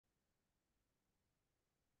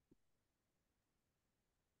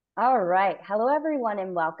All right. Hello, everyone,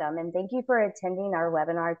 and welcome. And thank you for attending our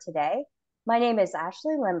webinar today. My name is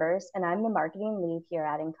Ashley Limbers, and I'm the marketing lead here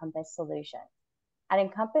at Encompass Solutions. At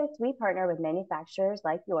Encompass, we partner with manufacturers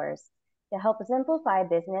like yours to help simplify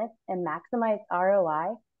business and maximize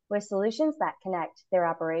ROI with solutions that connect their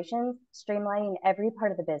operations, streamlining every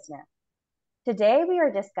part of the business. Today, we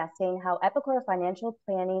are discussing how Epicor Financial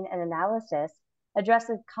Planning and Analysis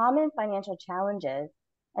addresses common financial challenges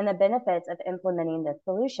and the benefits of implementing this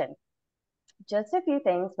solution. Just a few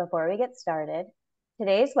things before we get started.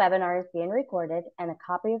 Today's webinar is being recorded and a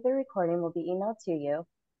copy of the recording will be emailed to you.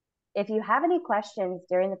 If you have any questions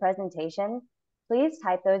during the presentation, please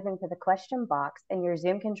type those into the question box in your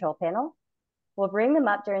Zoom control panel. We'll bring them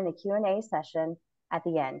up during the Q&A session at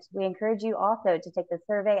the end. We encourage you also to take the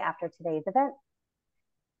survey after today's event.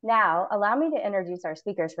 Now, allow me to introduce our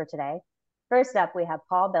speakers for today. First up, we have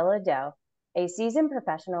Paul Belladot, a seasoned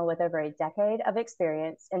professional with over a decade of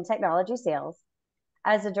experience in technology sales.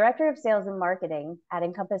 As the Director of Sales and Marketing at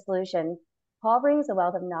Encompass Solutions, Paul brings a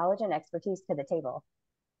wealth of knowledge and expertise to the table.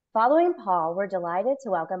 Following Paul, we're delighted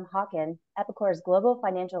to welcome Håkan, Epicor's Global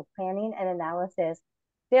Financial Planning and Analysis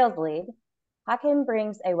Sales Lead. Håkan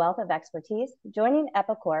brings a wealth of expertise, joining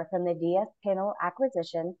Epicor from the DS Panel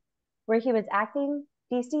acquisition, where he was acting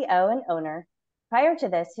CCO and owner. Prior to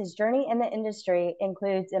this, his journey in the industry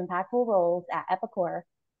includes impactful roles at Epicor,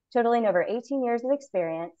 totaling over 18 years of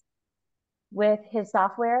experience with his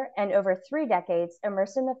software and over 3 decades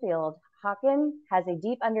immersed in the field. Håkan has a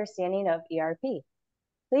deep understanding of ERP.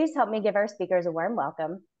 Please help me give our speakers a warm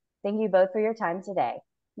welcome. Thank you both for your time today.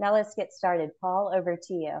 Now let's get started. Paul, over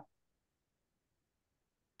to you.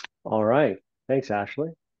 All right. Thanks, Ashley.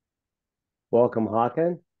 Welcome,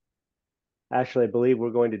 Håkan. Ashley, I believe we're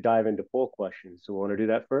going to dive into poll questions. So we want to do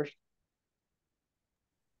that first?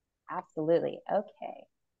 Absolutely. Okay.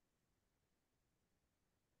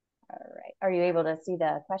 All right. Are you able to see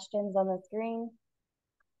the questions on the screen?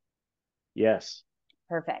 Yes.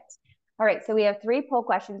 Perfect. All right. So we have 3 poll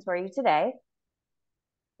questions for you today.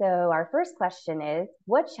 So our first question is,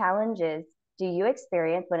 what challenges do you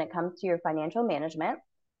experience when it comes to your financial management?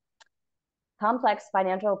 Complex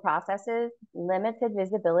financial processes, limited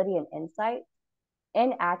visibility and insight,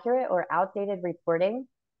 inaccurate or outdated reporting,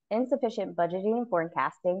 insufficient budgeting and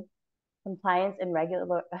forecasting, compliance and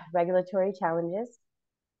regulatory challenges,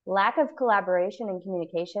 lack of collaboration and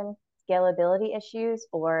communication, scalability issues,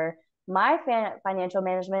 or my financial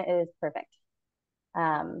management is perfect.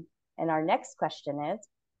 And our next question is,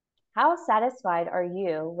 how satisfied are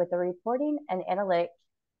you with the reporting and analytic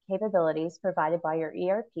capabilities provided by your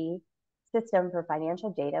ERP system for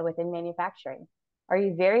financial data within manufacturing? Are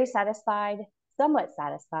you very satisfied, somewhat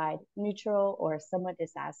satisfied, neutral, or somewhat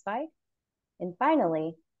dissatisfied? And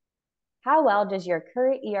finally, how well does your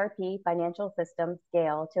current ERP financial system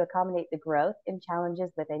scale to accommodate the growth and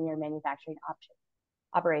challenges within your manufacturing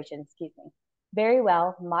operations? Very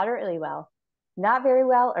well, moderately well, not very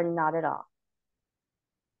well, or not at all.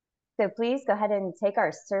 So please go ahead and take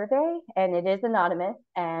our survey, and it is anonymous,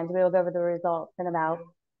 and we will go over the results in about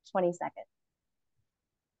 20 seconds.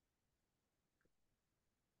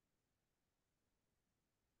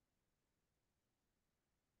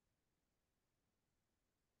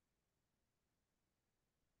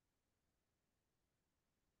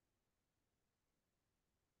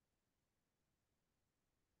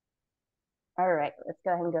 All right, let's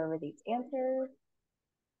go ahead and go over these answers.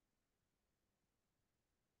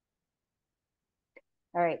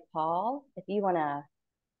 All right, Paul, if you want to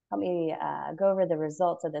help me go over the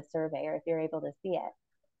results of the survey, or if you're able to see it.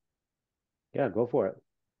 Yeah, go for it.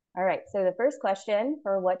 All right, so the first question,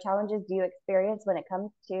 for what challenges do you experience when it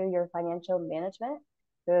comes to your financial management?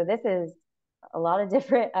 So this is a lot of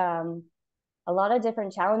different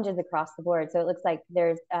challenges across the board. So it looks like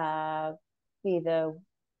there's the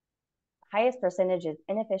highest percentage is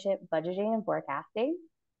inefficient budgeting and forecasting,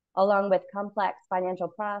 along with complex financial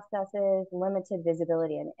processes, limited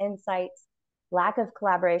visibility and insights, lack of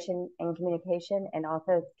collaboration and communication, and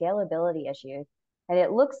also scalability issues. And it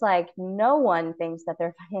looks like no one thinks that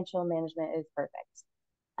their financial management is perfect.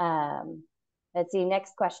 Let's see,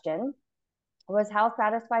 next question was, how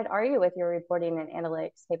satisfied are you with your reporting and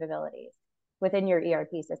analytics capabilities within your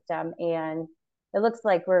ERP system? And it looks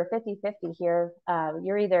like we're 50-50 here.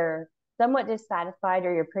 You're either somewhat dissatisfied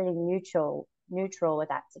or you're pretty neutral with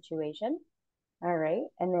that situation. All right,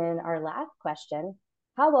 and then our last question,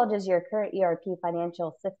 how well does your current ERP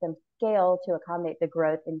financial system scale to accommodate the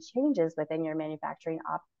growth and changes within your manufacturing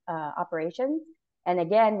operations? And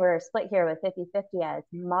again, we're split here with 50-50 as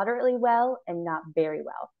moderately well and not very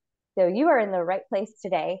well. So you are in the right place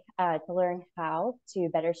today to learn how to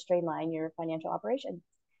better streamline your financial operations.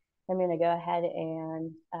 I'm going to go ahead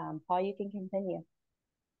and Paul, you can continue.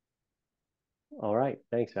 All right.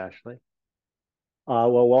 Thanks, Ashley.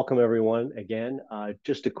 Well, welcome everyone again.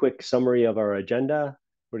 Just a quick summary of our agenda.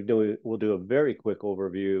 We'll do a very quick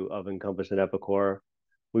overview of Encompass and Epicor.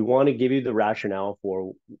 We want to give you the rationale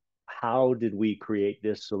for how did we create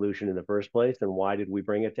this solution in the first place and why did we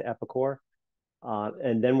bring it to Epicor?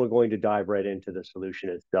 And then we're going to dive right into the solution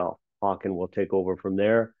itself. Håkan will take over from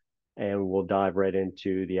there and we'll dive right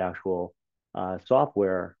into the actual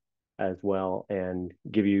software as well and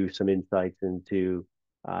give you some insights into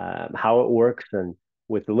how it works. And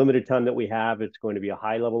with the limited time that we have, it's going to be a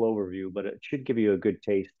high level overview, but it should give you a good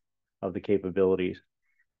taste of the capabilities.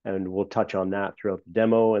 And we'll touch on that throughout the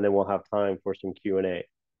demo, and then we'll have time for some Q&A.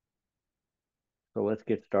 So let's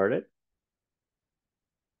get started.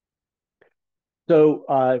 So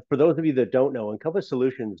for those of you that don't know, Encompass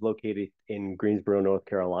Solutions is located in Greensboro, North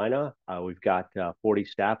Carolina. We've got 40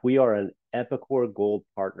 staff. We are an Epicor Gold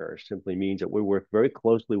partner. Simply means that we work very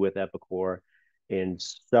closely with Epicor in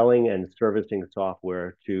selling and servicing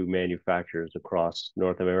software to manufacturers across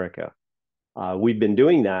North America. We've been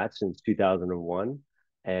doing that since 2001,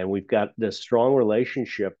 and we've got this strong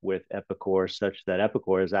relationship with Epicor such that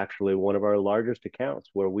Epicor is actually one of our largest accounts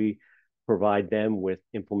where we provide them with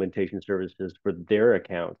implementation services for their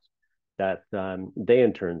accounts that they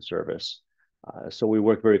in turn service. So we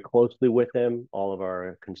work very closely with them. All of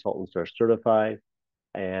our consultants are certified,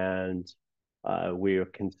 and we are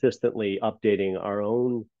consistently updating our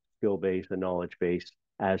own skill base and knowledge base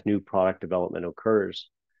as new product development occurs.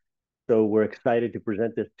 So we're excited to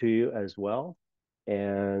present this to you as well,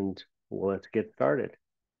 and let's get started.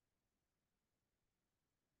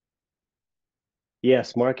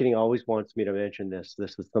 Yes, marketing always wants me to mention this.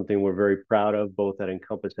 This is something we're very proud of, both at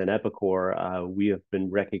Encompass and Epicor. We have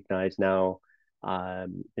been recognized now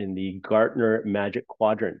in the Gartner Magic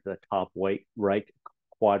Quadrant, the top right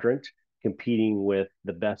quadrant, competing with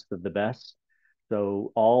the best of the best.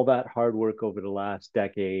 So all that hard work over the last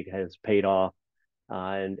decade has paid off,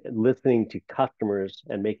 and listening to customers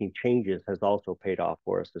and making changes has also paid off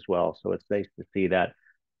for us as well. So it's nice to see that.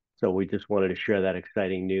 So we just wanted to share that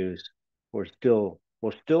exciting news. We're still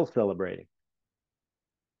celebrating.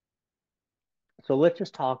 So let's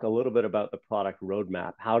just talk a little bit about the product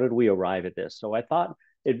roadmap. How did we arrive at this? So I thought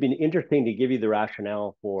it'd been interesting to give you the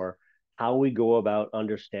rationale for how we go about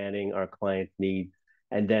understanding our clients' needs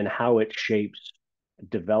and then how it shapes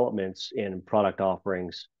developments in product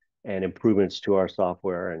offerings and improvements to our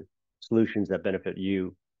software and solutions that benefit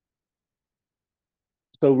you.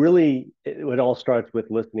 So really, it all starts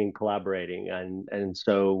with listening, collaborating, and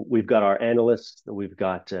so we've got our analysts, we've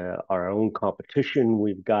got our own competition,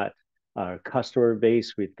 we've got our customer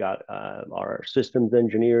base, we've got our systems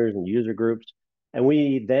engineers and user groups, and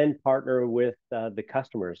we then partner with the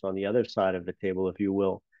customers on the other side of the table, if you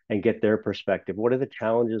will, and get their perspective. What are the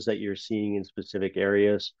challenges that you're seeing in specific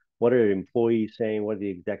areas? What are employees saying? What are the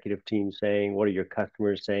executive team saying? What are your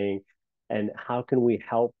customers saying? And how can we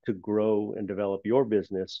help to grow and develop your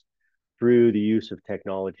business through the use of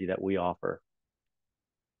technology that we offer?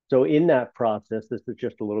 So in that process, this is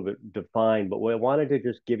just a little bit defined, but I wanted to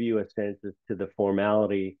just give you a sense as to the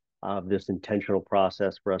formality of this intentional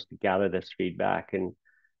process for us to gather this feedback. And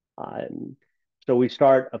so we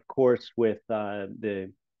start, of course, with the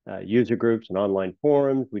user groups and online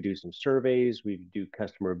forums. We do some surveys. We do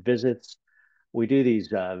customer visits. We do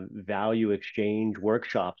these value exchange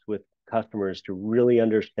workshops with customers to really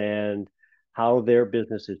understand how their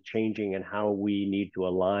business is changing and how we need to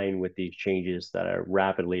align with these changes that are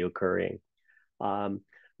rapidly occurring.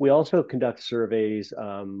 We also conduct surveys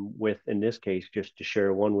with, in this case, just to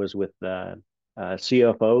share, one was with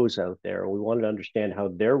CFOs out there. We wanted to understand how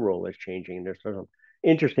their role is changing. There's some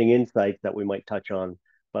interesting insights that we might touch on,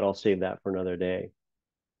 but I'll save that for another day.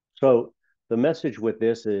 So the message with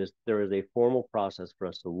this is there is a formal process for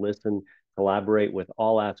us to listen, collaborate with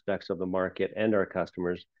all aspects of the market and our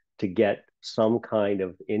customers to get some kind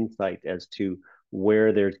of insight as to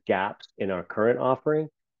where there's gaps in our current offering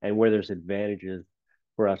and where there's advantages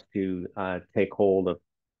for us to take hold of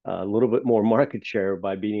a little bit more market share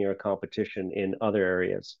by beating our competition in other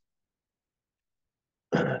areas.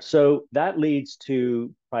 So that leads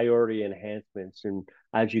to priority enhancements. And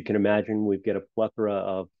as you can imagine, we've got a plethora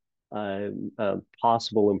of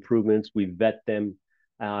possible improvements. We vet them,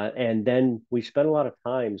 and then we spend a lot of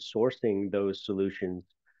time sourcing those solutions.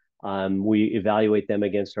 We evaluate them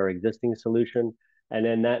against our existing solution, and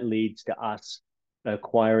then that leads to us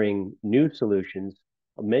acquiring new solutions.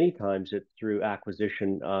 Many times it's through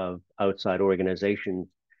acquisition of outside organizations,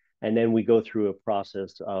 and then we go through a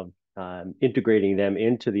process of integrating them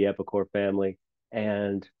into the Epicor family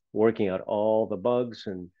and working out all the bugs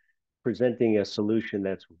and presenting a solution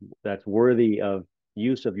that's worthy of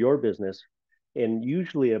use of your business in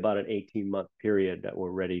usually about an 18-month period that we're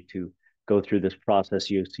ready to go through this process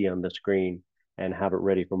you see on the screen and have it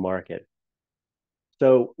ready for market.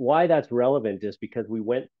 So why that's relevant is because we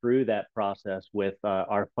went through that process with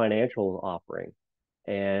our financial offering.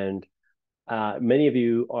 And many of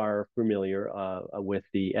you are familiar with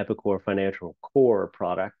the Epicor Financial Core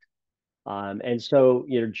product. And so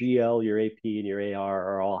your GL, your AP, and your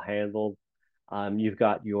AR are all handled. You've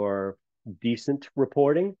got your decent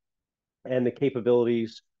reporting, and the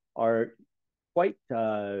capabilities are quite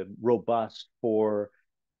robust for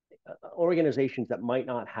organizations that might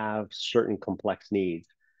not have certain complex needs.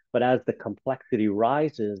 But as the complexity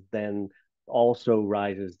rises, then also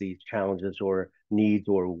rises these challenges or needs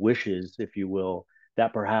or wishes, if you will,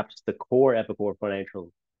 that perhaps the core Epicor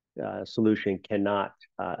financial solution cannot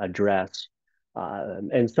address.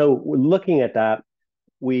 And so looking at that,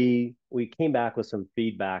 we came back with some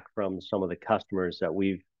feedback from some of the customers that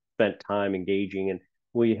we've spent time engaging, and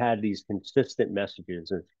we had these consistent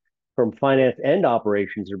messages from finance and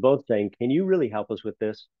operations. They're both saying, can you really help us with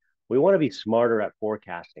this? We want to be smarter at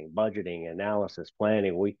forecasting, budgeting, analysis,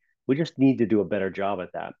 planning. We just need to do a better job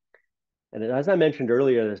at that. And as I mentioned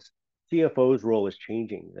earlier, this CFO's role is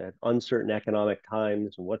changing. At uncertain economic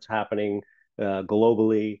times and what's happening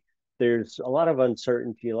globally, there's a lot of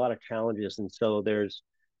uncertainty, a lot of challenges, and so there's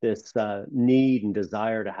this need and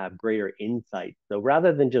desire to have greater insight. So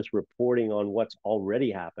rather than just reporting on what's already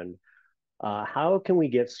happened, how can we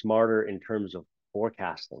get smarter in terms of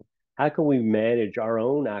forecasting? How can we manage our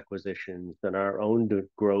own acquisitions and our own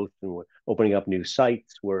growth? And we're opening up new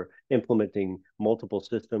sites. We're implementing multiple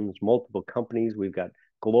systems, multiple companies. We've got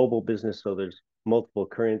global business, so there's multiple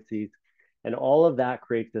currencies. And all of that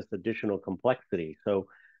creates this additional complexity. So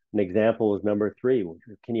an example is number 3.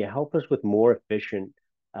 Can you help us with more efficient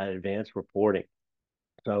advanced reporting?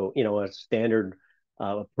 So, a standard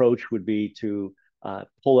approach would be to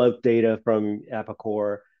pull out data from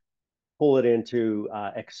Epicor, pull it into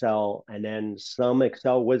Excel, and then some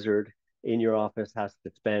Excel wizard in your office has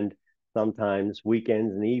to spend sometimes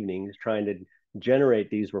weekends and evenings trying to generate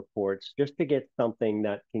these reports just to get something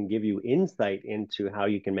that can give you insight into how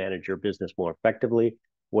you can manage your business more effectively,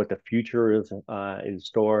 what the future is in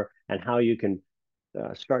store, and how you can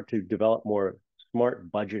start to develop more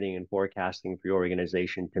smart budgeting and forecasting for your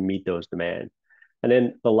organization to meet those demands. And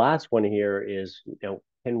then the last one here is,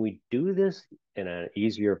 can we do this in an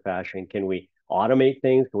easier fashion? Can we automate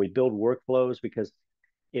things? Can we build workflows? Because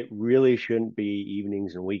it really shouldn't be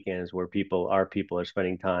evenings and weekends where our people are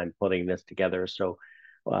spending time putting this together. So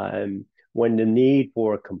when the need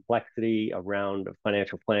for complexity around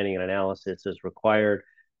financial planning and analysis is required,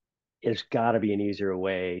 it's got to be an easier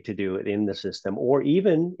way to do it in the system, or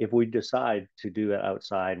even if we decide to do it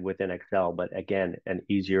outside within Excel, but again, an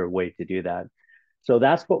easier way to do that. So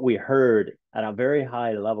that's what we heard at a very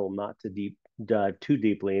high level, not to dive too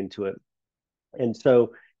deeply into it. And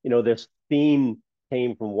so, this theme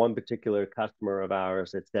came from one particular customer of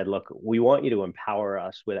ours that said, look, we want you to empower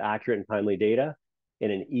us with accurate and timely data in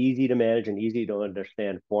an easy to manage and easy to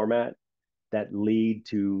understand format that lead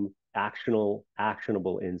to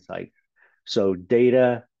actionable insights. So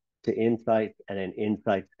data to insights and then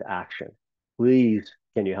insights to action. Please,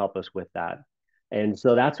 can you help us with that? And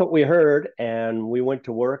so that's what we heard, and we went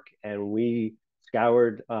to work and we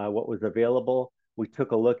scoured what was available. We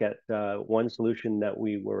took a look at one solution that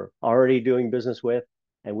we were already doing business with,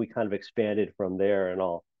 and we kind of expanded from there, and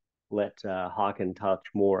I'll let Håkan touch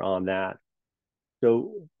more on that.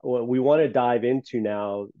 So we want to dive into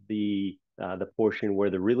now the portion where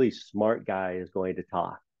the really smart guy is going to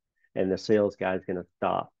talk and the sales guy is going to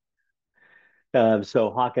stop.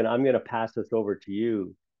 So Håkan, I'm going to pass this over to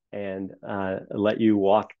you and let you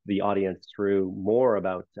walk the audience through more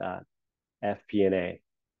about FP&A.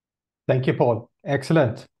 Thank you, Paul.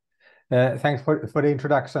 Excellent. Thanks for the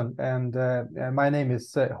introduction. And my name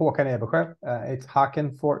is Håkan Ebersjö. It's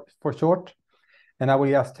Håkan for short. And I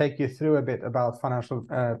will just take you through a bit about financial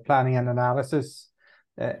planning and analysis.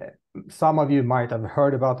 Some of you might have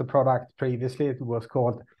heard about the product previously. It was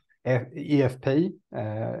called EFP.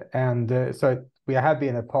 So we have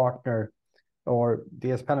been a partner, or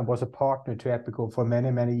DS Penna was a partner to Epicor for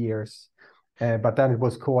many, many years. But then it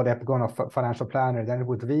was called Epicor Financial Planner. Then it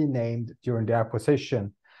was renamed during the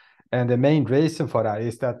acquisition. And the main reason for that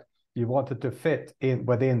is that you wanted to fit in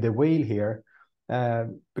within the wheel here,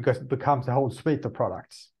 because it becomes a whole suite of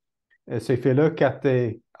products. So if you look at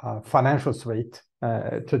the financial suite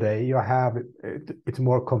today, you have it's a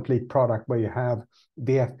more complete product where you have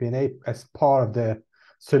the FP&A as part of the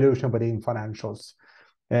solution within financials.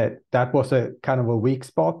 That was a kind of a weak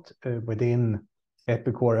spot within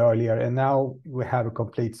Epicor earlier, and now we have a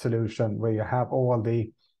complete solution where you have all the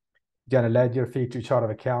general ledger feature, chart of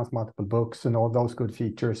accounts, multiple books, and all those good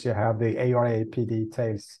features. You have the AR/AP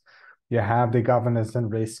details, you have the governance and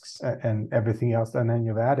risks and everything else, and then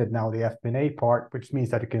you've added now the FP&A part, which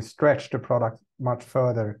means that you can stretch the product much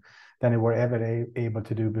further than you were ever able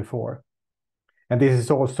to do before. And this is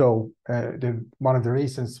also one of the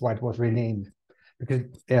reasons why it was renamed, because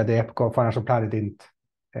the Epicor Financial Planner didn't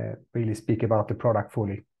really speak about the product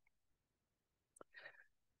fully.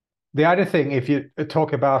 The other thing, if you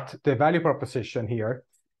talk about the value proposition here,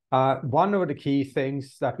 one of the key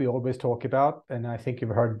things that we always talk about, and I think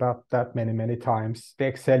you've heard about that many, many times, the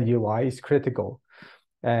Excel UI is critical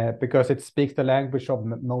because it speaks the language of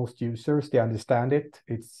most users. They understand it.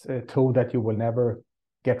 It's a tool that you will never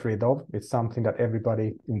get rid of. It's something that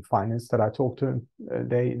everybody in finance that I talk to,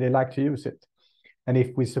 they like to use it. And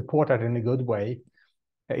if we support that in a good way,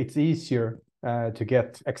 it's easier to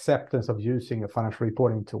get acceptance of using a financial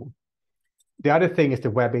reporting tool. The other thing is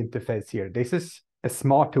the web interface here. This is a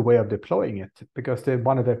smarter way of deploying it, because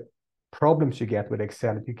one of the problems you get with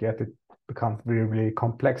Excel, you get it becomes really, really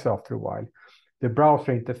complex after a while. The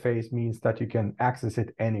browser interface means that you can access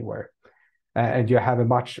it anywhere. And you have a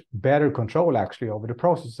much better control actually over the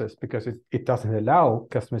processes, because it doesn't allow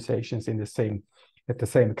customizations at the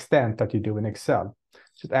same extent that you do in Excel.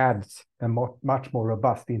 So it adds a much more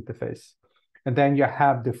robust interface. And then you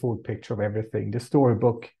have the full picture of everything, the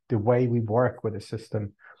storybook, the way we work with the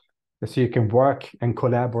system. So you can work and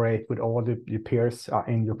collaborate with all your peers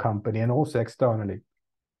in your company and also externally.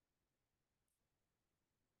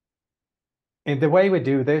 In the way we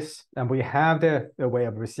do this, and we have the way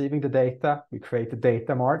of receiving the data, we create a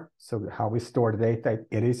data mart. So how we store the data,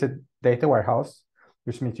 it is a data warehouse,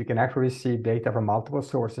 which means you can actually receive data from multiple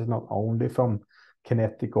sources, not only from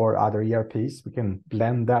Kinetic or other ERPs. We can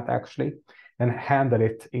blend that actually and handle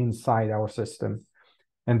it inside our system.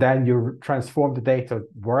 And then you transform the data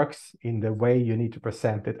works in the way you need to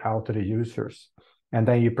present it out to the users. And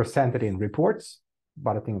then you present it in reports,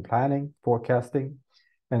 budgeting and planning, forecasting,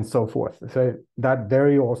 and so forth. So that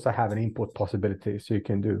there you also have an input possibility. So you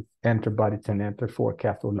can do enter budget and enter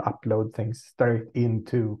forecast, or upload things straight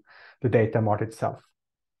into the data mart itself.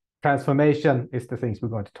 Transformation is the things we're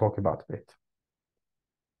going to talk about a bit.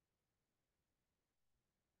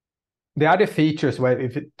 The other features, where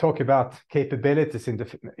if you talk about capabilities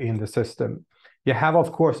in the system, you have,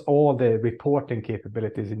 of course, all the reporting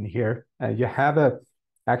capabilities in here. You have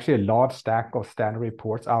actually a large stack of standard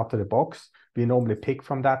reports out of the box. We normally pick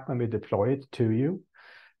from that when we deploy it to you.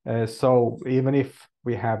 So even if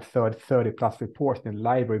we have 30 plus reports in the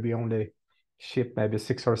library, we only ship maybe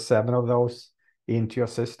 6 or 7 of those into your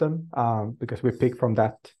system because we pick from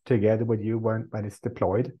that together with you when it's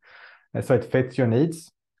deployed. So it fits your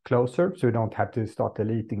needs closer, so you don't have to start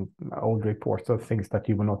deleting old reports or things that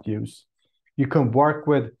you will not use. You can work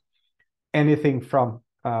with anything from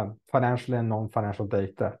financial and non-financial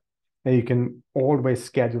data, and you can always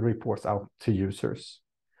schedule reports out to users.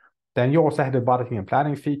 Then you also have the budgeting and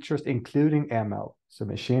planning features, including ML. So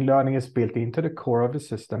machine learning is built into the core of the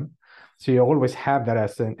system. So you always have that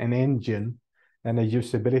as an engine and a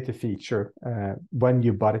usability feature when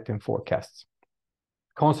you budget and forecast.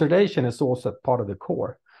 Consolidation is also part of the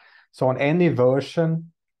core. So on any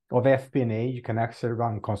version of FP&A, you can actually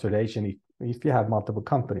run consolidation if you have multiple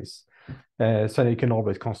companies. So you can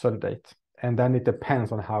always consolidate. And then it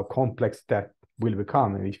depends on how complex that will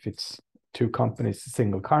become. And if it's 2 companies,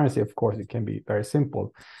 single currency, of course, it can be very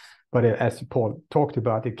simple. But as Paul talked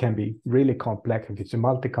about, it can be really complex. If it's a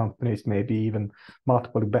multi-companies, maybe even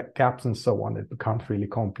multiple gaps and so on, it becomes really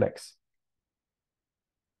complex.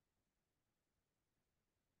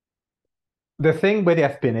 The thing with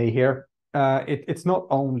FP&A here, it's not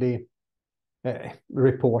only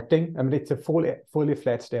reporting. I mean, it's a fully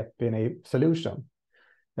fledged FP&A solution.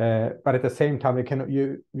 But at the same time,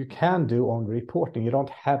 you can do only reporting. You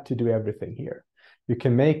don't have to do everything here. You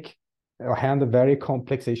can make or handle very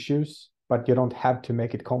complex issues, but you don't have to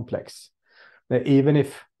make it complex. Even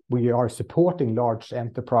if we are supporting large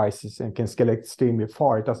enterprises and can scale extremely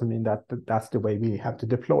far, it doesn't mean that that's the way we have to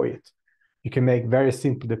deploy it. You can make very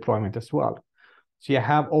simple deployment as well. So you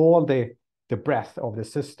have all the breadth of the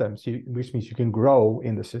system, which means you can grow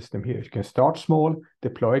in the system here. You can start small,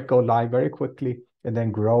 deploy it, go live very quickly, and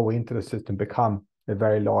then grow into the system, become a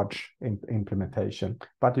very large implementation.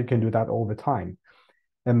 But you can do that over time.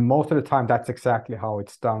 And most of the time, that's exactly how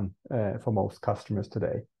it's done for most customers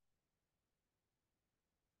today.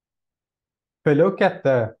 If we look at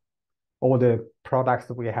all the products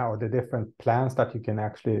that we have, the different plans that you can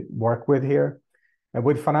actually work with here, And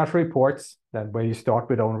with financial reports, then where you start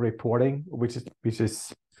with own reporting, which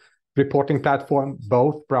is reporting platform,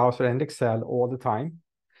 both browser and Excel all the time.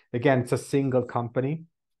 Again, it's a single company,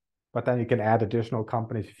 but then you can add additional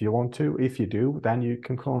companies if you want to. If you do, then you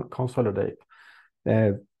can consolidate.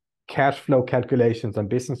 Cash flow calculations and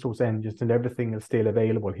business rules engines and everything is still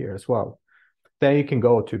available here as well. Then you can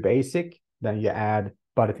go to basic, then you add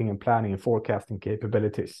budgeting and planning and forecasting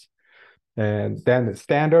capabilities. And then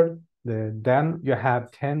standard, then you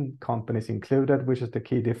have 10 companies included, which is the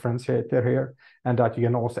key differentiator here, and that you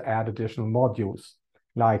can also add additional modules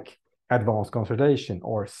like advanced consolidation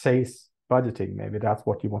or sales budgeting. Maybe that's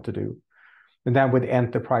what you want to do. And then with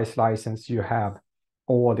enterprise license, you have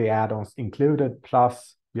all the add-ons included,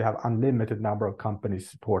 plus you have unlimited number of companies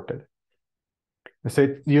supported.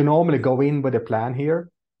 So you normally go in with a plan here,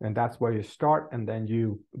 and that's where you start, and then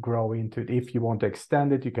you grow into it. If you want to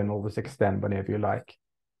extend it, you can always extend whenever you like.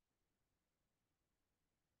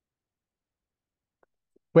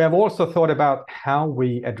 We have also thought about how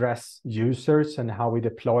we address users and how we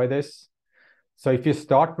deploy this. So if you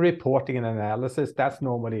start reporting and analysis, that's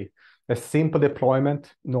normally a simple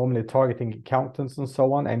deployment, normally targeting accountants and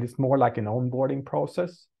so on, and it's more like an onboarding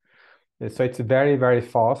process. So it's very, very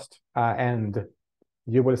fast, and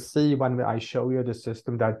you will see when I show you the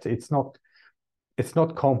system that it's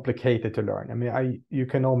not complicated to learn. I mean, you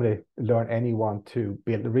can normally learn anyone to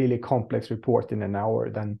build a really complex report in an hour,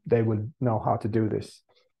 then they will know how to do this.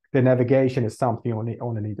 The navigation is something you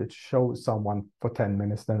only need to show someone for 10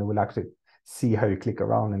 minutes, then they will actually see how you click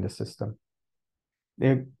around in the system.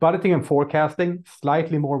 Budgeting and forecasting,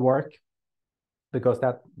 slightly more work, because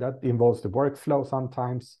that involves the workflow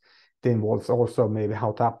sometimes. It involves also maybe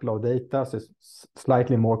how to upload data, so it's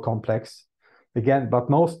slightly more complex. Again, but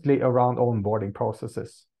mostly around onboarding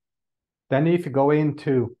processes. Then if you go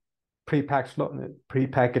into prepackaged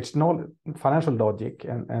financial logic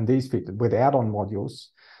and these with add-on modules,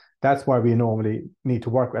 that's where we normally need to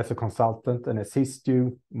work as a consultant and assist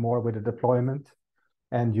you more with the deployment,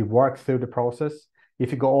 and you work through the process.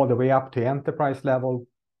 If you go all the way up to enterprise level,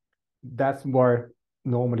 that's where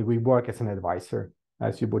normally we work as an advisor,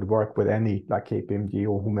 as you would work with any like KPMG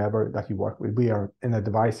or whomever that you work with. We are an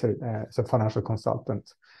advisor as a financial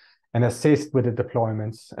consultant and assist with the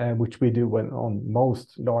deployments, which we do on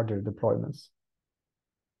most larger deployments.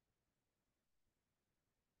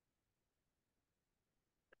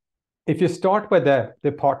 If you start with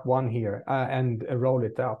the part one here and roll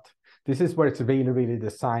it out, this is where it's really, really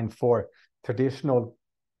designed for traditional,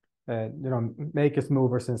 makers,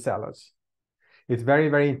 movers, and sellers. It's very,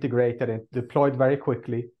 very integrated and deployed very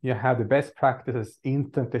quickly. You have the best practices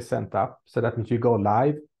instantly sent up. So that means you go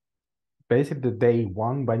live. Basically, the day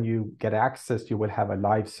one, when you get access, you will have a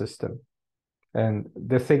live system. And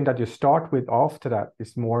the thing that you start with after that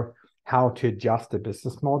is more how to adjust the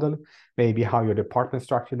business model, maybe how your department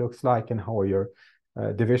structure looks like and how your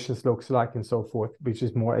divisions looks like and so forth, which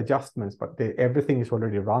is more adjustments, but everything is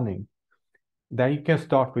already running. Then you can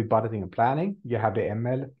start with budgeting and planning. You have the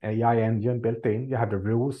ML, AI engine built in. You have the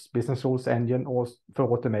rules, business rules engine also for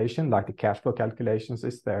automation, like the cash flow calculations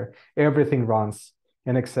is there. Everything runs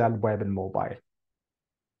in Excel, web, and mobile.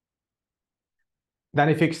 Then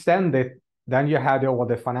if you extend it, then you have all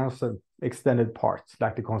the financial extended parts,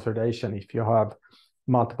 like the consolidation. If you have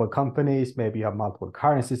multiple companies, maybe you have multiple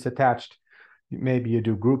currencies attached, maybe you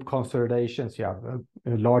do group consolidations, you have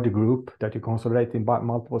a larger group that you consolidate in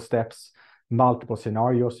multiple steps, multiple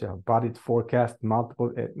scenarios, you have budget forecast,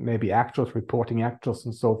 multiple, maybe actuals, reporting actuals,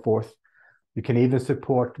 and so forth. You can even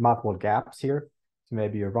support multiple gaps here. So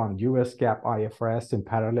maybe you run US GAAP, IFRS in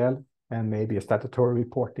parallel, and maybe a statutory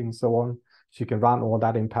reporting and so on. So you can run all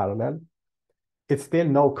that in parallel. It's still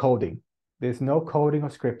no coding. There's no coding or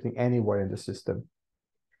scripting anywhere in the system.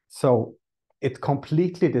 So it's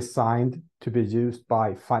completely designed to be used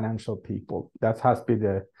by financial people. That has been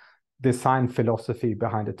the design philosophy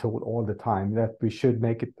behind the tool all the time, that we should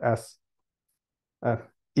make it as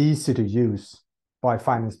easy to use by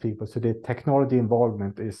finance people. So the technology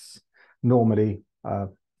involvement is normally 4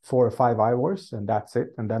 or 5 hours, and that's it.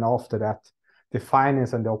 And then after that, the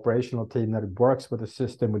finance and the operational team that works with the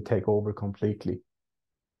system will take over completely.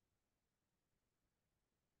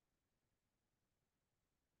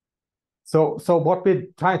 So what we're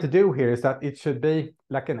trying to do here is that it should be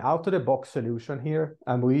like an out-of-the-box solution here,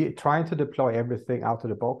 and we're trying to deploy everything out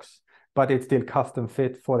of the box, but it's still custom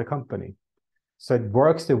fit for the company. So it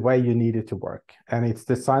works the way you need it to work. And it's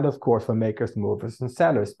designed, of course, for makers, movers, and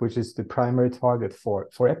sellers, which is the primary target for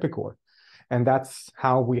Epicor. And that's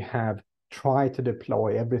how we have tried to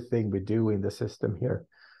deploy everything we do in the system here.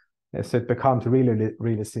 So it becomes really,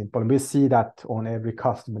 really simple. And we see that on every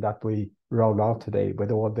customer that we roll out today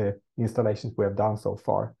with all the installations we have done so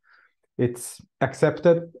far. It's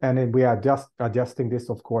accepted, and we are just adjusting this,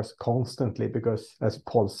 of course, constantly, because as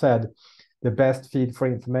Paul said, the best feed for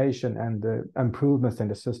information and the improvements in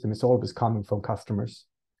the system is always coming from customers.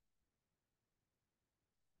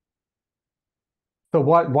 So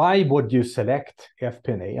why would you select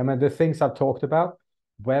FP&A? I mean, the things I've talked about,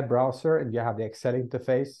 web browser, and you have the Excel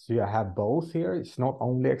interface. So you have both here. It's not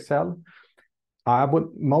only Excel. I would,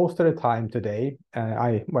 most of the time today,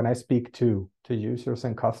 when I speak to users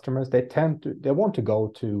and customers, they want to go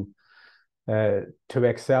to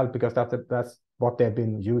Excel, because that's what they've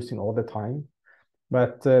been using all the time.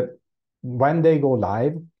 But when they go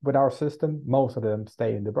live with our system, most of them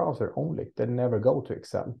stay in the browser only. They never go to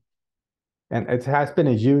Excel. And it has been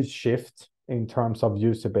a huge shift in terms of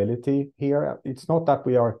usability here. It's not that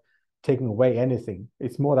we are taking away anything.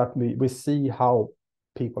 It's more that we see how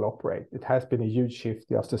people operate. It has been a huge shift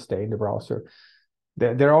just to stay in the browser.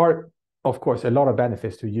 There are, of course, a lot of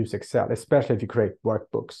benefits to use Excel, especially if you create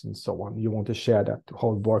workbooks and so on. You want to share that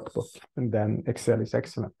whole workbook, and then Excel is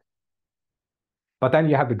excellent. But then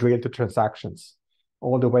you have the drill to transactions,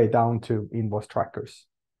 all the way down to invoice trackers.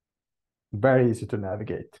 Very easy to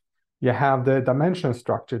navigate. You have the dimension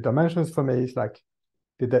structure. Dimensions for me is like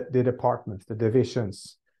the departments, the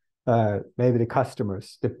divisions, maybe the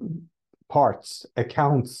customers, the parts,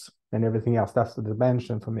 accounts, and everything else. That's the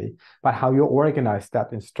dimension for me. But how you organize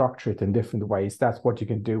that and structure it in different ways, that's what you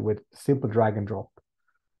can do with simple drag and drop.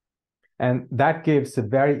 And that gives a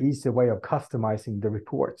very easy way of customizing the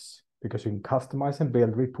reports, because you can customize and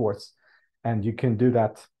build reports, and you can do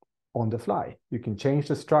that on the fly. You can change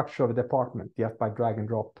the structure of a department just by drag and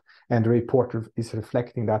drop, and the report is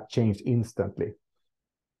reflecting that change instantly.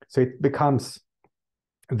 So it becomes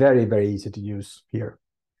very, very easy to use here.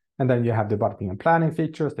 And then you have the budgeting and planning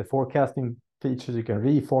features, the forecasting features. You can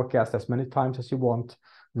reforecast as many times as you want.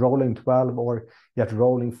 Rolling 12 or yet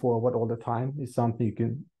rolling forward all the time is something you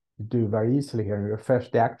can do very easily here and refresh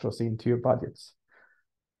the actuals into your budgets.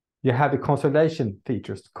 You have the consolidation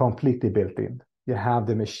features completely built in. You have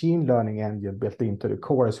the machine learning engine built into the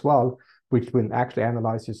core as well, which will actually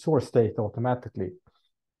analyze your source data automatically.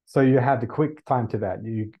 So you have the quick time to that.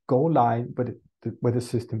 You go live with the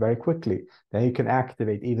system very quickly. Then you can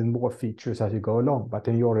activate even more features as you go along, but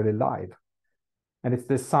then you're already live. And it's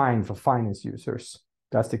designed for finance users.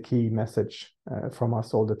 That's the key message from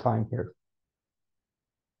us all the time here.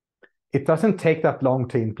 It doesn't take that long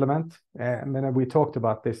to implement. I mean, we talked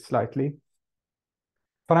about this slightly.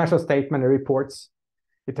 Financial statement and reports.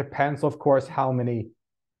 It depends, of course,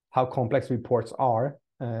 how complex reports are,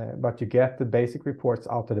 but you get the basic reports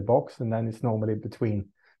out of the box, and then it's normally between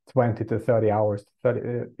 20 to 30 hours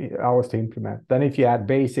to implement. Then if you add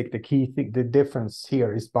basic, the key thing, the difference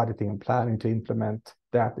here is budgeting and planning to implement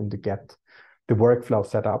that and to get the workflow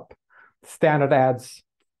set up. Standard adds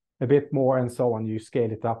a bit more and so on. You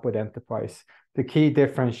scale it up with enterprise. The key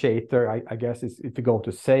differentiator, I guess, is if you go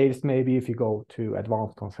to sales, maybe if you go to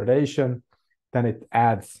advanced consolidation, then it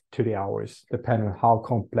adds to the hours, depending on how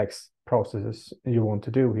complex processes you want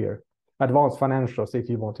to do here. Advanced financials, if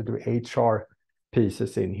you want to do HR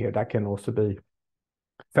pieces in here, that can also be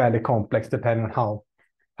fairly complex, depending on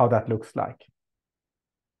how that looks like.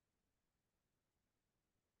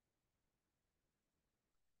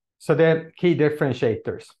 So the key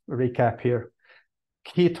differentiators, recap here.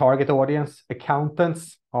 Key target audience,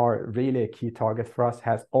 accountants are really a key target for us,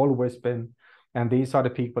 has always been. And these are the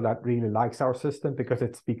people that really likes our system because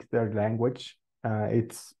it speaks their language.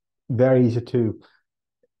 It's very easy to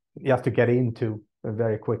get into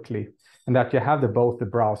very quickly. And that you have both the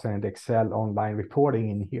browser and Excel online reporting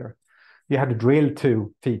in here. You have the drill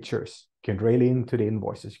to features. You can drill into the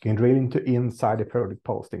invoices. You can drill inside the product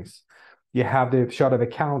postings. You have the chart of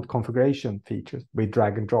account configuration features with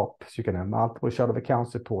drag and drop. So you can have multiple chart of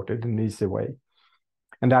accounts supported in an easy way.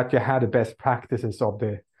 And that you have the best practices of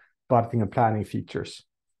the budgeting and planning features,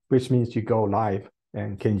 which means you go live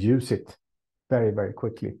and can use it very, very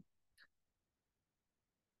quickly.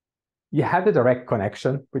 You have the direct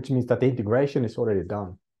connection, which means that the integration is already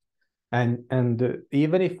done. And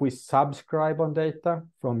even if we subscribe on data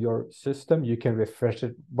from your system, you can refresh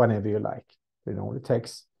it whenever you like. It only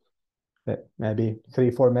takes maybe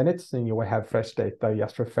 3-4 minutes and you will have fresh data,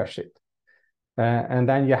 just refresh it. And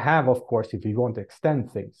then you have, of course, if you want to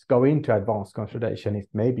extend things, go into advanced consolidation. If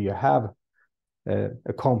maybe you have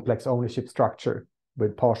a complex ownership structure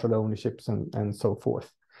with partial ownerships and so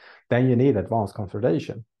forth, then you need advanced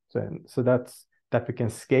consolidation. So that we can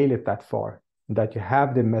scale it that far, that you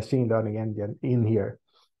have the machine learning engine in here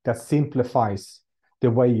that simplifies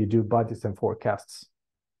the way you do budgets and forecasts.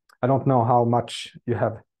 I don't know how much you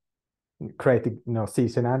have created,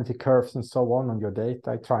 seasonality curves and so on your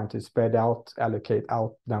data, trying to spread out, allocate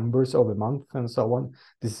out numbers over month and so on.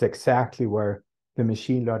 This is exactly where the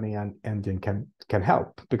machine learning engine can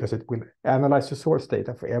help, because it will analyze your source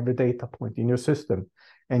data for every data point in your system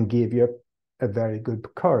and give you a very good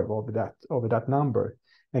curve over that number,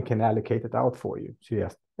 and can allocate it out for you. So you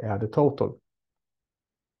just add a total.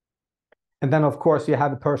 And then, of course, you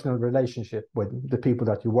have a personal relationship with the people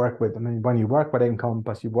that you work with. I mean, when you work with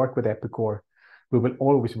Encompass, you work with Epicor, we will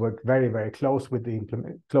always work very, very close with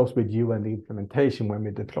you and the implementation when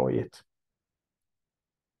we deploy it.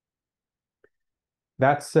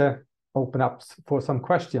 That's open up for some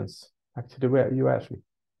questions. Back to you, Ashley.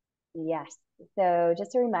 Yes. So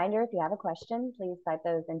just a reminder, if you have a question, please type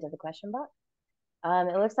those into the question box.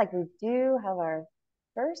 It looks like we do have our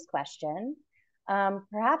first question.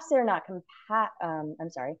 Perhaps they're not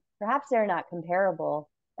comparable,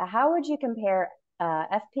 but how would you compare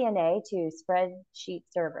FP&A to spreadsheet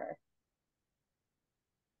server?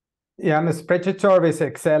 Yeah, and the spreadsheet server is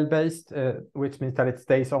Excel-based, which means that it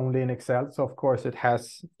stays only in Excel. So, of course, it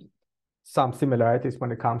has some similarities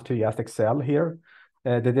when it comes to just Excel here.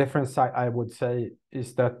 The difference, I would say,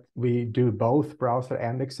 is that we do both browser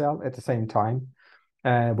and Excel at the same time.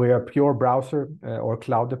 We are pure browser or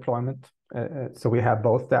cloud deployment. So we have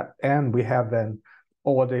both that, and we have then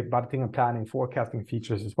all the budgeting and planning, forecasting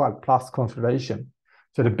features as well, plus consolidation.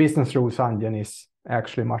 So the business rules engine is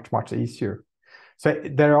actually much, much easier. So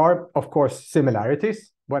there are, of course,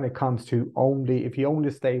 similarities when it comes to if you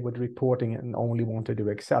only stay with reporting and only want to do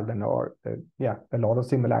Excel, then there are, a lot of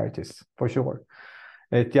similarities for sure.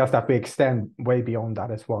 It's just that we extend way beyond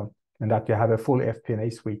that as well, and that you have a full FP&A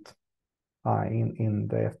suite in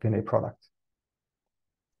the FP&A product.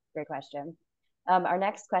 Great question. Our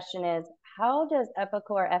next question is, how does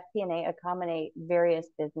Epicor FP&A accommodate various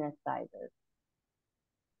business sizes?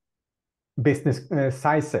 Business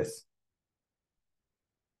sizes.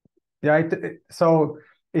 Yeah, so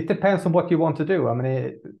it depends on what you want to do. I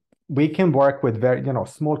mean, we can work with very,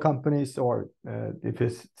 small companies, or if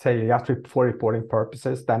it's, say, just for reporting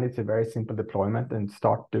purposes, then it's a very simple deployment and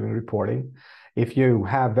start doing reporting. If you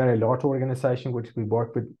have very large organization, which we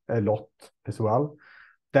work with a lot as well,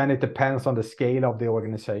 then it depends on the scale of the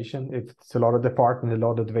organization. If it's a lot of departments, a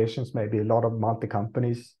lot of divisions, maybe a lot of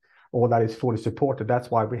multi-companies, all that is fully supported. That's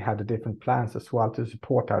why we have the different plans as well to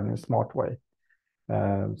support that in a smart way.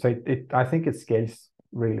 So I think it scales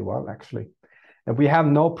really well, actually. And we have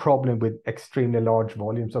no problem with extremely large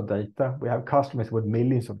volumes of data. We have customers with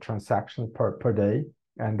millions of transactions per day,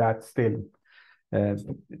 and that still it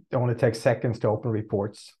only takes seconds to open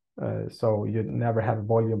reports. So you never have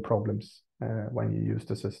volume problems when you use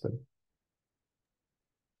the system.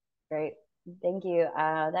 Great. Thank you.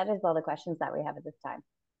 That is all the questions that we have at this time.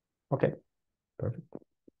 Okay, perfect.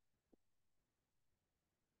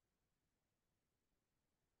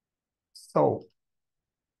 So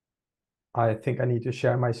I think I need to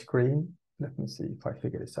share my screen. Let me see if I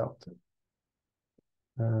figure this out.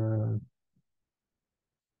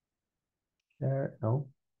 Share, no.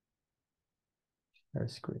 Share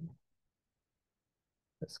screen.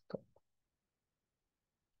 Desktop.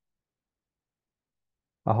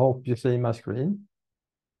 I hope you see my screen.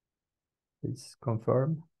 Please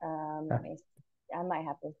confirm. I might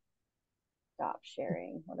have to stop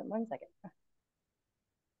sharing. Hold on 1 second.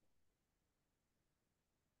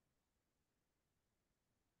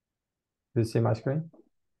 Do you see my screen?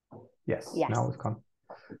 Yes. Now it's come.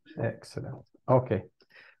 Excellent. Okay.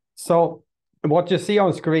 So what you see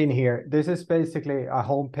on screen here, this is basically a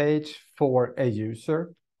home page for a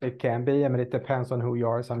user. It can be, I mean, it depends on who you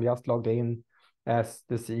are. So I'm just logged in as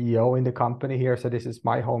the CEO in the company here. So this is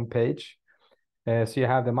my home page. So you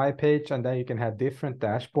have the My page, and then you can have different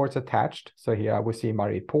dashboards attached. So here I will see my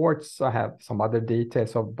reports. I have some other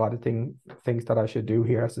details of budgeting things that I should do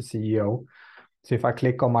here as a CEO. So if I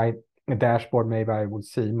click on my dashboard, maybe I will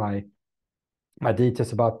see my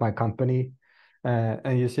details about my company.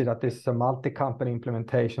 And you see that this is a multi-company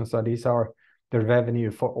implementation. So these are the revenue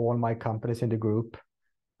for all my companies in the group.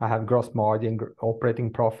 I have gross margin,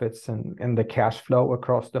 operating profits, and the cash flow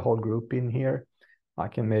across the whole group in here. I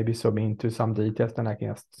can maybe zoom into some details, then I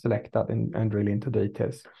can just select that and drill into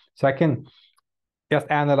details. So I can just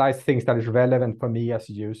analyze things that is relevant for me as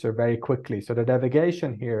a user very quickly. So the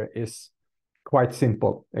navigation here is quite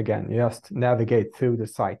simple. Again, you just navigate through the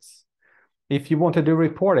sites. If you want to do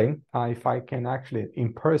reporting, if I can actually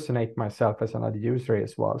impersonate myself as another user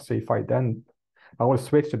as well. So if I will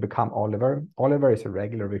switch to become Oliver. Oliver is a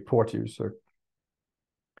regular report user.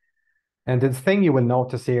 And the thing you will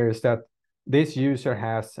notice here is that this user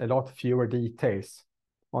has a lot fewer details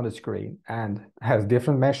on the screen and has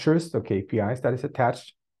different measures, so KPIs that is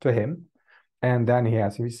attached to him. And then he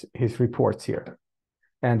has his reports here.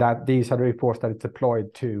 And that these are the reports that is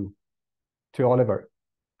deployed to Oliver.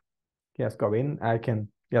 Just go in, I can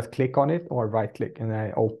just click on it or right click and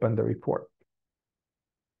I open the report.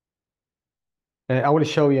 I will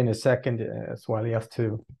show you in a second as well, just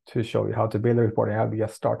to show you how to build a report. I'll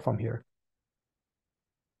just start from here.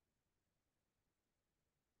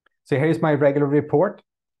 So here's my regular report.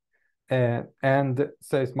 And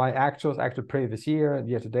so it's my actual previous year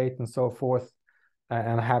to date and so forth.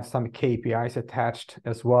 And I have some KPIs attached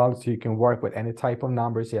as well. So you can work with any type of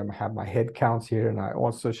numbers here. I have my head counts here. And I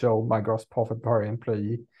also show my gross profit per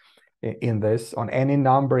employee in this. On any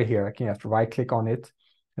number here, I can just right click on it.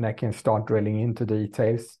 And I can start drilling into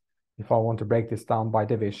details. If I want to break this down by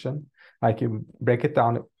division, I can break it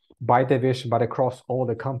down by division, but across all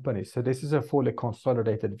the companies. So this is a fully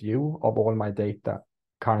consolidated view of all my data,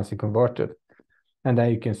 currency converted. And then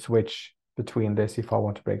you can switch between this if I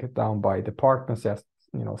want to break it down by departments, just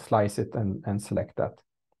slice it and select that.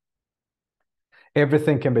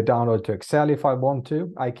 Everything can be downloaded to Excel if I want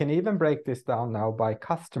to. I can even break this down now by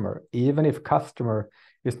customer. Even if customer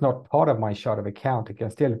is not part of my chart of account, I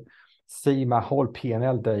can still see my whole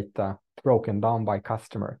P&L data broken down by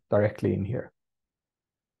customer directly in here.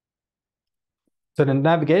 So the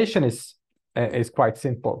navigation is quite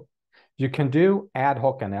simple. You can do ad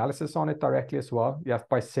hoc analysis on it directly as well, just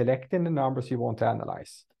by selecting the numbers you want to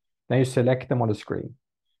analyze. Then you select them on the screen.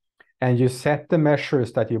 And you set the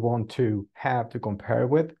measures that you want to have to compare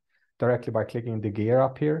with directly by clicking the gear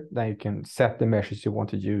up here. Then you can set the measures you want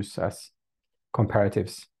to use as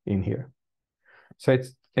comparatives in here. So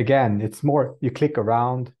it's more, you click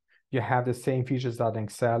around, you have the same features as in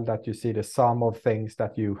Excel, that you see the sum of things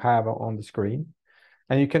that you have on the screen.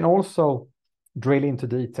 And you can also drill into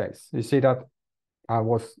details. You see that I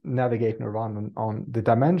was navigating around on the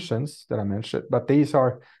dimensions that I mentioned, but these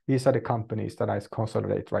are the companies that I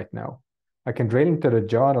consolidate right now. I can drill into the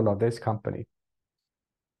journal of this company.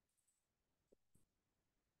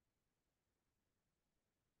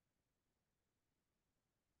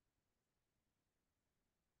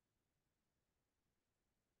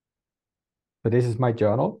 So this is my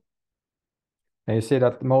journal. And you see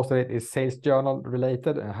that most of it is sales journal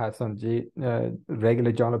related and has some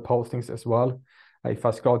regular journal postings as well. If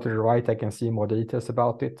I scroll to the right, I can see more details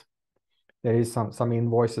about it. There is some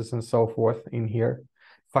invoices and so forth in here.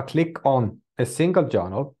 If I click on a single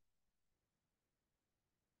journal,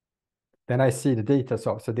 then I see the details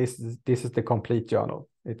of. So this is the complete journal.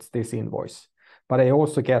 It's this invoice. But I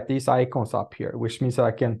also get these icons up here, which means that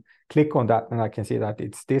I can click on that and I can see that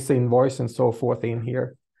it's this invoice and so forth in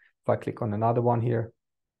here. If I click on another one here,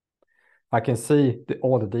 I can see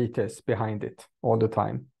all the details behind it all the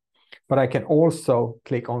time. But I can also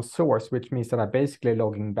click on source, which means that I'm basically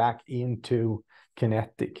logging back into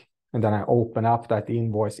Kinetic. And then I open up that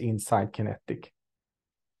invoice inside Kinetic.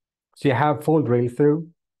 So you have full drill through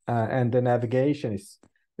and the navigation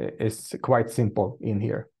is quite simple in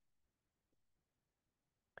here.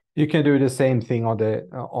 You can do the same thing on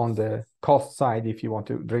the cost side. If you want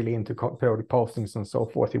to drill into periodic postings and so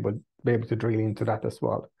forth, you will be able to drill into that as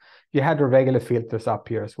well. You have the regular filters up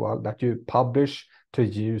here as well that you publish to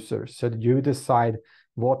users. So you decide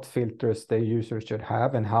what filters the user should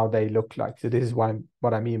have and how they look like. So this is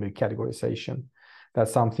what I mean with categorization.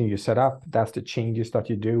 That's something you set up. That's the changes that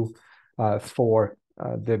you do for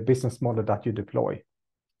the business model that you deploy.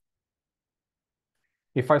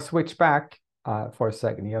 If I switch back for a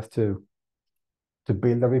second, you have to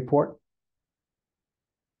build a report.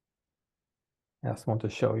 I just want to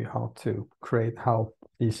show you how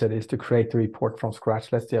easy it is to create a report from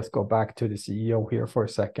scratch. Let's just go back to the CEO here for a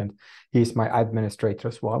second. He's my administrator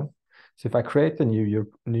as well. So if I create a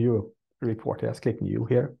new report, just click new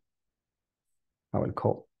here. I will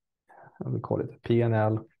call it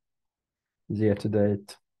P&L year to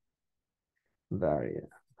date variance.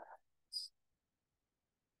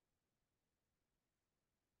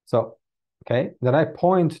 So, okay, then I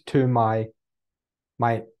point to my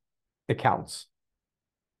accounts.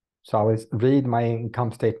 So I will read my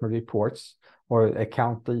income statement reports or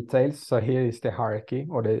account details. So here is the hierarchy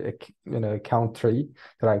or the account tree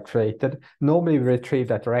that I've created. Normally we retrieve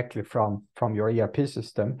that directly from your ERP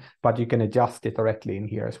system, but you can adjust it directly in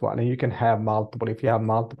here as well. And you can have multiple, if you have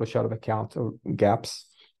multiple chart of accounts or gaps,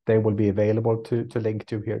 they will be available to link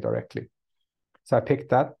to here directly. So I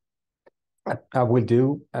picked that. I will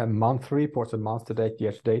do a monthly reports, a month to date,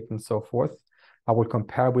 year to date, and so forth. I will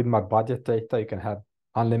compare with my budget data. You can have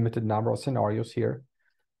unlimited number of scenarios here.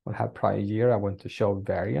 We'll have prior year. I want to show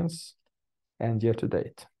variance. and year to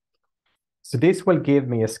date. So this will give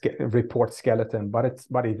me a report skeleton,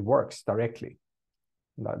 but it works directly.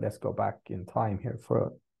 Now let's go back in time here for a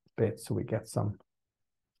bit so we get some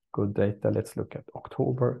good data. Let's look at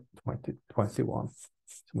October 2021. So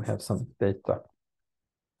we have some data.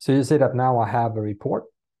 So you see that now I have a report.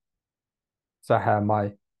 So I have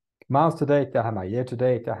my month to date, I have my year to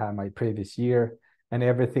date, I have my previous year, and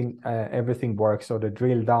everything works. So the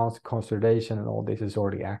drill downs, consolidation, and all this is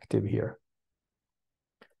already active here.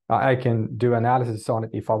 I can do analysis on it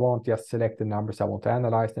if I want. Just select the numbers I want to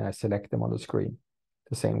analyze, and I select them on the screen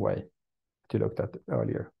the same way that you looked at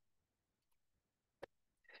earlier.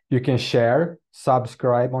 You can share,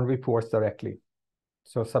 subscribe on reports directly.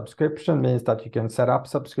 So subscription means that you can set up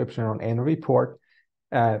subscription on any report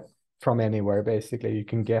from anywhere. Basically, you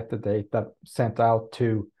can get the data sent out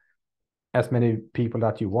to as many people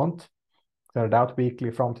that you want, set it out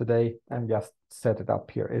weekly from today, and just set it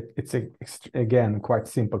up here. It's again, quite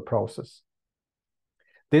simple process.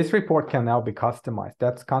 This report can now be customized.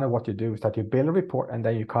 That's kind of what you do, is that you build a report and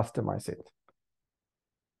then you customize it.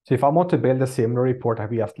 So if I want to build a similar report that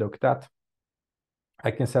we just looked at,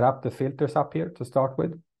 I can set up the filters up here to start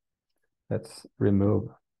with. Let's remove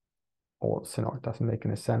all scenario. It doesn't make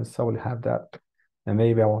any sense. So I will have that. And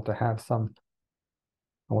maybe I want to have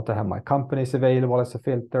my companies available as a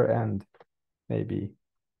filter and maybe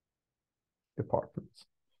departments.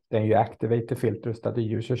 Then you activate the filters that the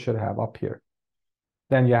user should have up here.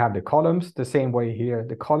 Then you have the columns the same way here.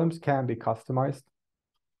 The columns can be customized.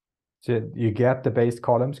 So you get the base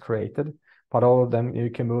columns created, but all of them, you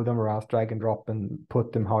can move them around, drag and drop, and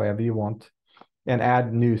put them however you want, and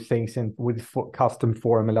add new things in with custom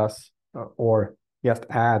formulas, or just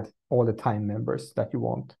add all the time members that you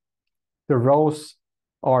want. The rows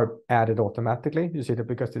are added automatically. You see that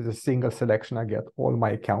because it's a single selection, I get all my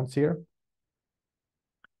accounts here.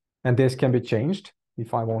 And this can be changed.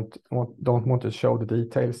 If I don't want to show the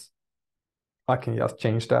details, I can just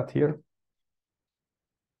change that here.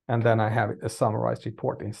 And then I have a summarized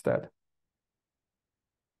report instead.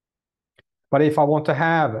 But if I want to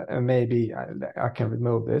have, maybe I can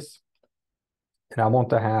remove this. And I want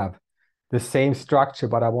to have the same structure,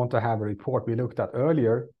 but I want to have a report we looked at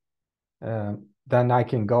earlier. Then I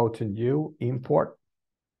can go to new, import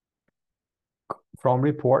from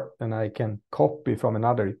report, and I can copy from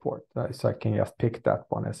another report. So I can just pick that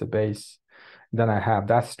one as a base. Then I have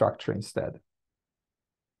that structure instead.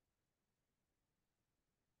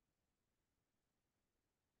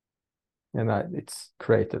 And it's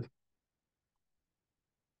created.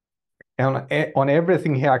 And on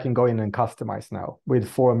everything here, I can go in and customize now with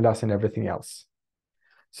formulas and everything else.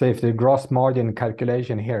 So if the gross margin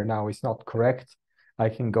calculation here now is not correct, I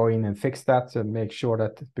can go in and fix that and make sure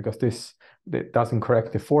that, because it doesn't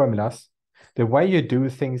correct the formulas. The way you do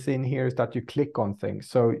things in here is that you click on things.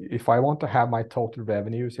 So if I want to have my total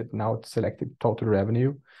revenues, now it's selected total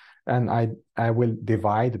revenue, and I will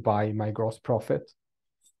divide by my gross profit.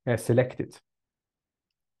 Select it.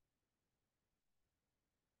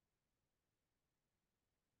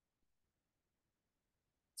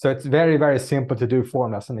 So it's very, very simple to do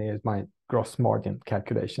formulas, and here's my gross margin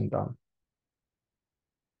calculation done.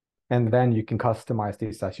 And then you can customize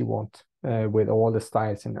this as you want with all the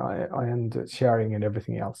styles and sharing and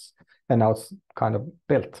everything else. And now it's kind of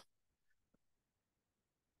built.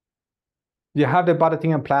 You have the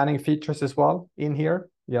budgeting and planning features as well in here,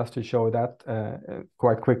 just to show that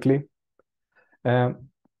quite quickly.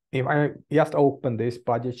 If I just open this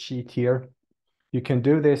budget sheet here, you can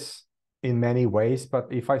do this in many ways, but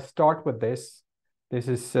if I start with this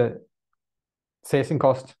is sales and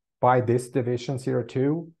cost by this division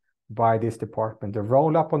 02 by this department. The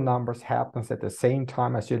roll up on numbers happens at the same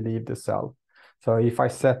time as you leave the cell. So if I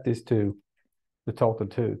set this to the total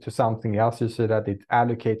to something else, you see that it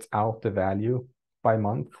allocates out the value by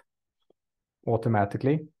month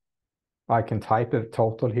automatically. I can type a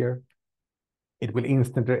total here. It will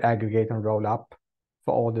instantly aggregate and roll up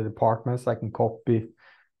for all the departments. I can copy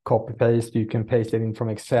paste. You can paste it in from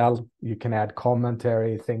Excel. You can add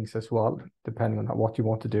commentary things as well, depending on what you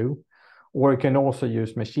want to do. Or you can also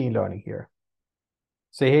use machine learning here.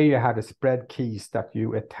 So here you have the spread keys that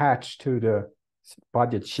you attach to the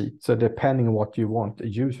budget sheet. So depending on what you want the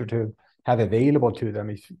user to have available to them,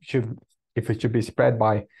 if it should be spread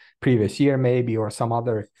by previous year maybe, or some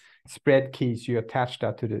other spread keys, you attach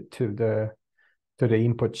that to the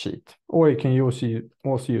input sheet. Or you can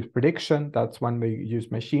also use prediction. That's when we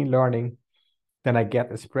use machine learning. Then I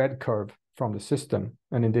get a spread curve from the system.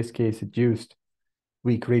 And in this case, it used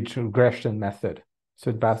weak regression method.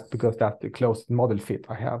 So that's because that's the closest model fit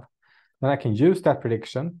I have. Then I can use that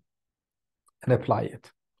prediction and apply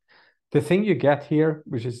it. The thing you get here,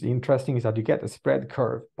 which is interesting, is that you get a spread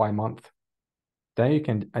curve by month. Then you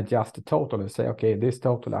can adjust the total and say, okay, this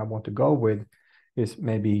total I want to go with is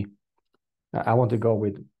maybe, I want to go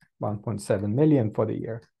with 1.7 million for the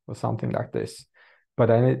year or something like this. But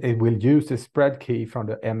then it will use the spread key from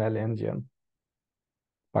the ML engine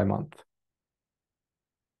by month.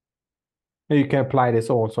 And you can apply this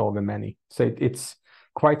also over many. So it's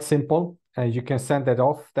quite simple. And you can send that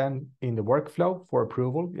off then in the workflow for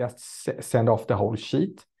approval. Just send off the whole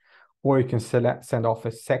sheet, or you can send off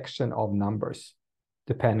a section of numbers,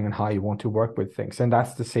 depending on how you want to work with things. And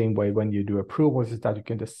that's the same way when you do approvals, is that you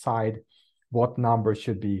can decide what numbers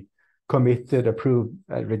should be committed, approved,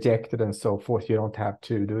 rejected, and so forth. You don't have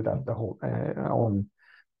to do that the whole on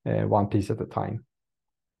one piece at a time.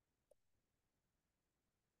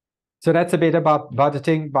 So that's a bit about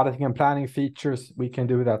budgeting and planning features. We can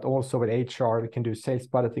do that also with HR. We can do sales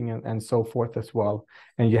budgeting and so forth as well.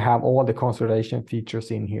 And you have all the consolidation features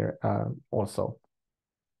in here also.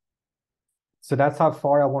 So that's how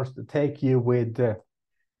far I wanted to take you with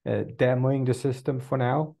demoing the system for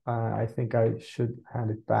now. I think I should hand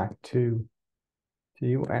it back to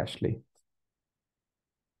you, Ashley.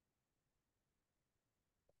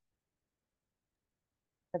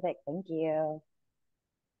 Perfect, thank you.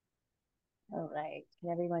 All right,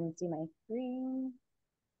 can everyone see my screen?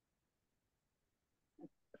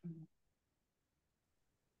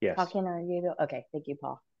 Yes. Hawken, are you able? Okay, thank you,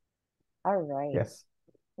 Paul. All right. Yes.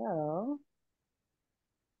 So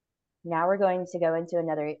now we're going to go into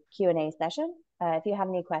another Q&A session. If you have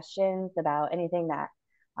any questions about anything that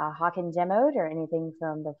Hawken demoed or anything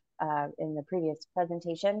from the in the previous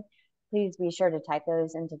presentation, please be sure to type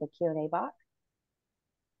those into the Q&A box.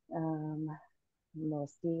 We'll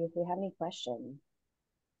see if we have any questions.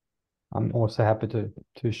 I'm also happy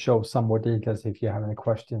to show some more details. If you have any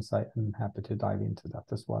questions, I'm happy to dive into that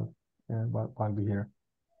as well while we're here.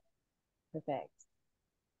 Perfect.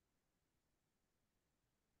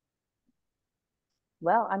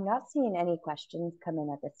 Well, I'm not seeing any questions come in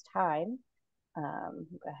at this time. Go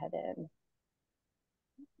ahead and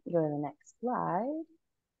go to the next slide.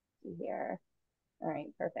 See here. All right,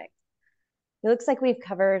 perfect. It looks like we've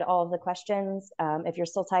covered all of the questions. If you're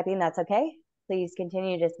still typing, that's okay. Please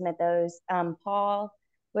continue to submit those. Paul,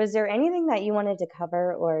 was there anything that you wanted to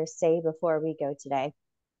cover or say before we go today?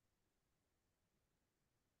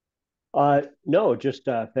 No, just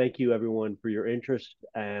thank you everyone for your interest.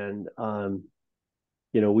 And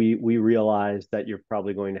you know, we realize that you're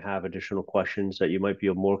probably going to have additional questions that you might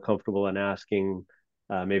feel more comfortable in asking,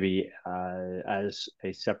 maybe as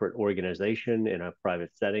a separate organization in a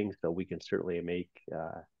private setting. So we can certainly make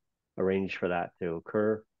arrange for that to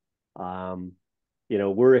occur. You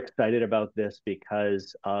know, we're excited about this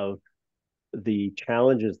because of the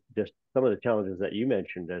challenges, just some of the challenges that you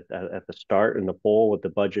mentioned at the start in the poll, with the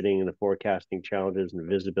budgeting and the forecasting challenges and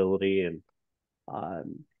visibility. And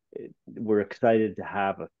we're excited to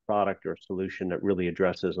have a product or a solution that really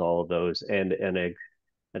addresses all of those, and an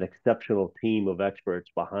exceptional team of experts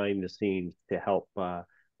behind the scenes to help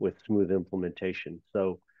with smooth implementation.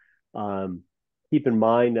 So keep in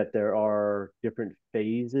mind that there are different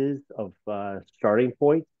phases of starting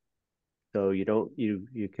points. So you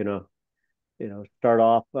can you know, start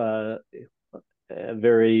off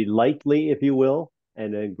very lightly, if you will,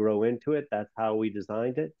 and then grow into it. That's how we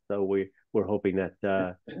designed it. So we're hoping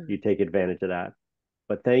that you take advantage of that.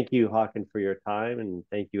 But thank you, Hawken, for your time, and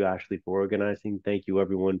thank you, Ashley, for organizing. Thank you,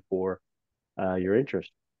 everyone, for your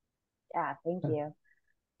interest. Yeah, thank you.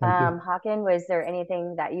 Thank you. Hawken, was there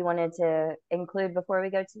anything that you wanted to include before we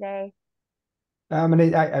go today?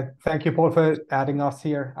 I thank you, Paul, for adding us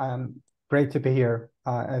here. Great to be here.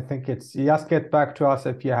 I think it's just get back to us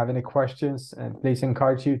if you have any questions, and please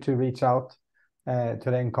encourage you to reach out to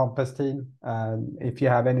the Encompass team. If you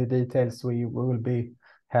have any details, we will be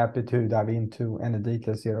happy to dive into any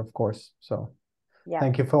details here, of course. So yeah,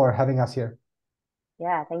 thank you for having us here.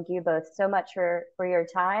 Yeah, thank you both so much for your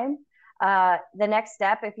time. The next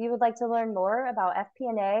step, if you would like to learn more about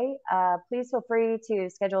FP&A, please feel free to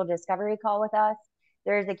schedule a discovery call with us.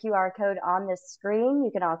 There's a QR code on the screen.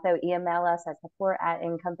 You can also email us at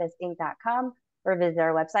support@encompassinc.com or visit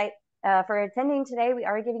our website. For attending today, we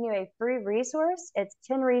are giving you a free resource. It's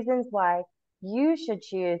 10 reasons why you should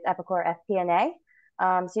choose Epicor FP&A.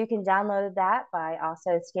 So you can download that by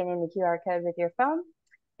also scanning the QR code with your phone.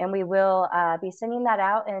 And we will be sending that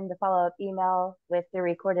out in the follow-up email with the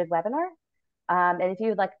recorded webinar. And if you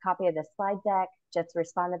would like a copy of the slide deck, just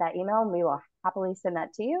respond to that email and we will happily send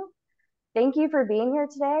that to you. Thank you for being here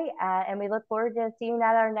today, and we look forward to seeing you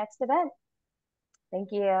at our next event. Thank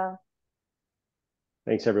you.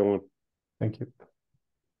 Thanks, everyone. Thank you.